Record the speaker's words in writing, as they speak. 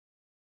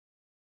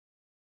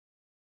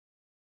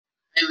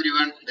Hey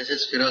everyone, this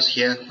is Firoz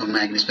here from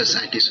Magnifez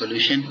IT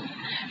Solution.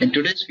 In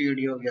today's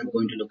video, we are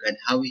going to look at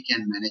how we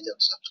can manage our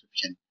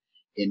subscription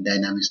in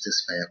Dynamics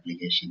 365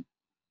 application.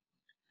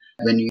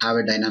 When you have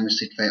a Dynamics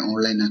 365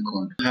 online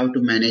account, you have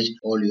to manage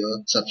all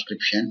your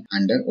subscription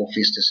under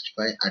Office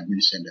 365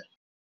 Admin Center.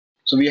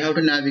 So we have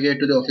to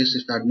navigate to the Office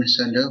 365 Admin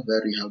Center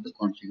where we have to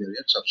configure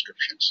your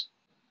subscriptions.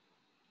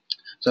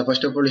 So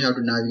first of all, you have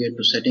to navigate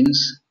to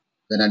Settings,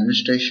 then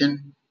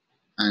Administration,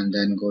 and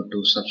then go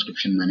to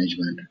Subscription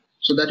Management.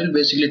 So that will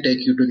basically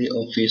take you to the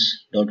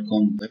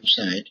office.com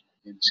website.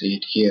 You can see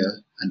it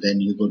here, and then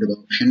you go to the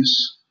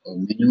options or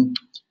menu,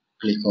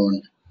 click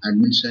on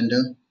Admin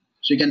Center.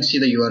 So you can see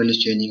the URL is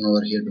changing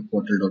over here to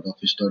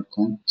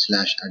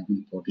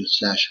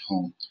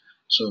portal.office.com/admin-portal/home.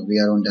 So we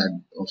are on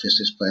that Office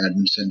 365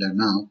 Admin Center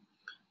now.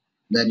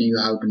 Then you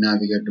have to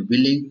navigate to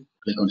billing,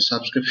 click on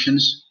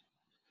subscriptions.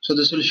 So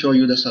this will show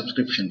you the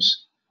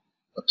subscriptions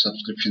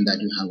that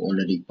you have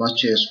already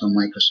purchased from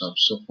Microsoft.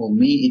 So for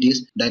me, it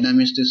is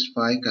Dynamics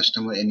 365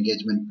 Customer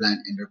Engagement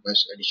Plan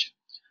Enterprise Edition.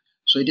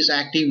 So it is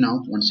active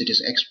now. Once it is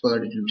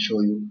expired, it will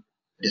show you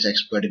it is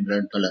expired in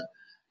red color.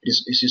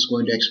 This is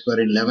going to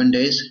expire in 11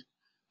 days.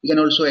 You can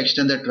also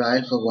extend the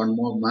trial for one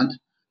more month.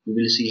 We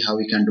will see how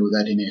we can do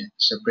that in a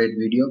separate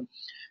video.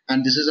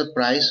 And this is a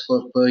price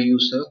for per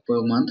user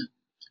per month.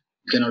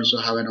 You can also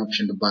have an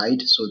option to buy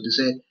it. So this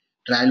is a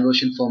trial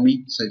version for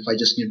me. So if I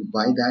just need to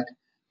buy that,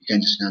 you can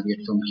just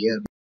navigate from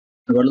here.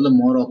 What are the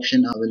more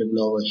options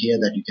available over here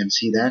that you can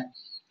see that,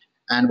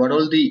 and what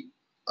all the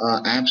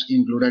apps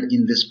included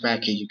in this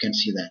package, you can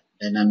see that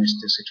Dynamics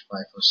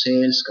 365 for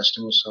sales,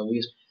 customer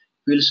service,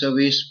 field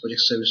service,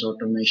 project service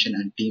automation,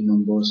 and team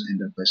members,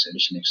 enterprise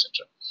edition,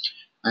 etc.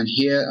 And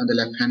here on the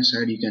left hand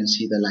side, you can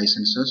see the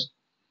licenses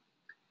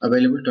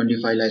available.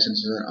 25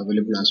 licenses are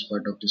available as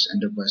part of this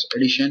enterprise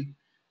edition,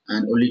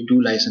 and only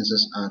 2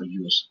 licenses are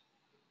used.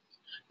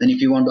 Then if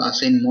you want to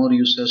assign more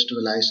users to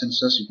the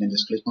licenses, you can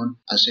just click on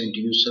assign to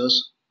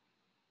users.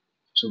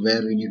 So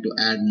where we need to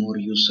add more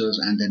users,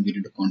 and then we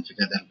need to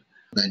configure the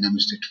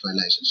Dynamics 365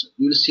 licenses.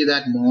 We will see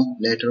that more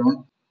later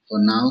on. For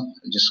now,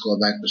 I'll just go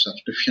back to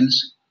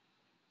subscriptions.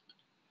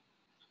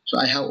 So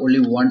I have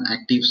only one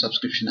active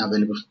subscription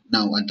available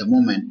now at the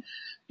moment.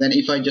 Then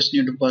if I just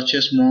need to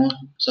purchase more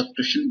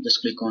subscription,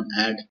 just click on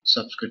add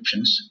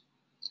subscriptions.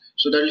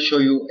 So that will show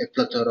you a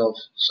plethora of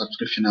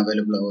subscription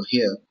available over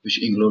here,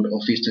 which include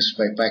Office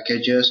 365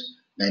 packages,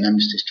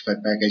 Dynamics 365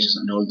 packages,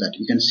 and all that.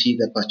 You can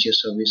see the purchase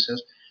services,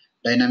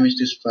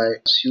 Dynamics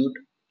 365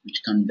 suite,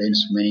 which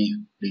contains many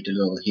details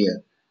over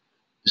here.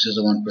 This is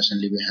the one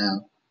presently we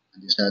have,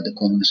 and these are the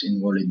components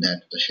involved in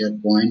that: the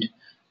SharePoint,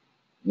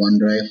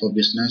 OneDrive for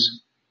Business,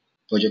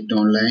 Project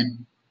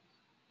Online,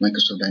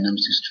 Microsoft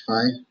Dynamics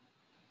 365,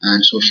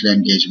 and Social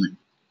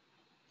Engagement.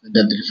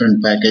 The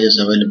different packages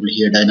available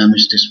here: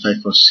 Dynamics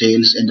 365 for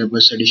Sales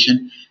Enterprise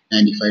Edition,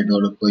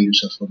 $95 per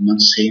user per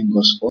month. Same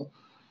goes for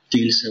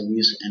Field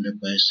Service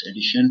Enterprise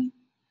Edition.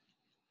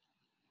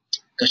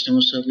 Customer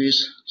Service,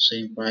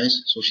 same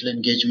price. Social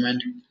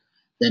Engagement.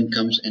 Then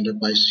comes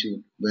Enterprise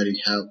Suite, where you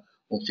have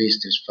Office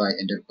 365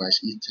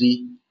 Enterprise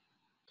E3.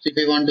 So if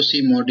you want to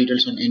see more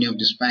details on any of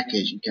this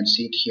package, you can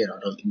see it here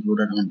or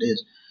included on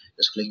this.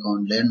 Just click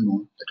on Learn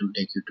More. That will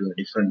take you to a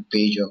different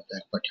page of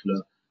that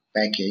particular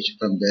package.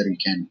 From there you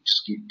can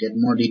get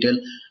more detail,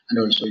 and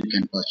also you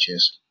can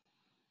purchase.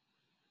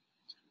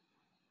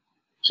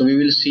 So we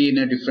will see in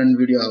a different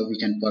video how we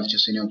can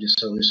purchase any of these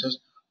services.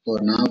 For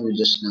now, we'll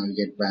just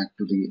navigate back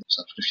to the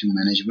subscription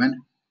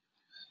management.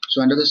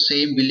 So under the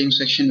same billing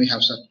section, we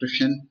have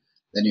subscription,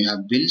 then you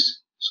have bills.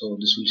 So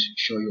this will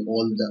show you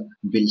all the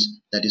bills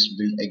that is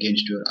billed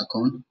against your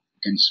account. You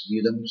can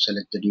view them,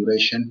 select the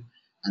duration,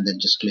 and then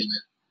just click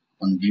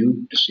on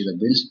view to see the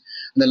bills.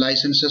 And the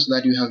licenses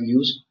that you have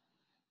used,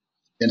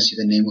 then see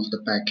the name of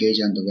the package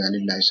and the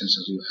valid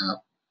licenses you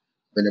have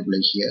available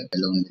here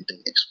along with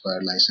the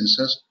expired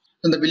licenses.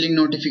 Then the billing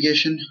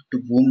notification, to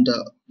whom the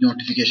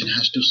notification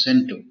has to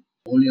send to.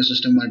 All your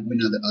system admin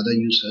and the other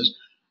users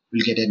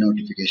will get a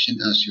notification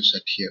as you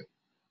set here.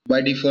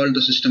 By default,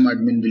 the system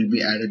admin will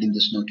be added in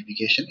this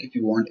notification. If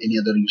you want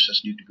any other users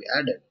need to be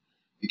added,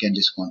 you can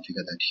just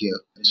configure that here.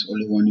 There's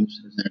only one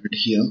user is added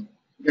here.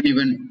 You can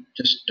even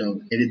just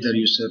edit the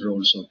user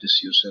roles of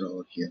this user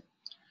over here.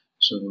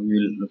 So we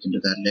will look into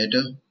that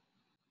later.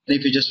 And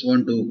if you just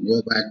want to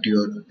go back to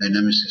your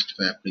Dynamics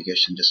 365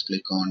 application, just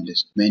click on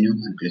this menu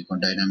and click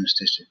on Dynamics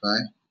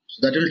 365.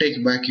 So that will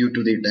take back you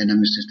to the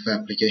Dynamics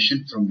 365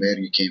 application from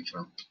where you came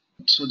from.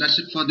 So that's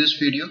it for this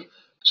video.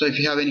 So if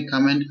you have any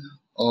comment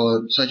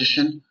or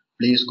suggestion,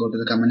 please go to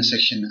the comment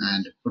section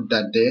and put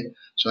that there.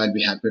 So I'll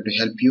be happy to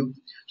help you.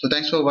 So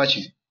thanks for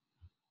watching.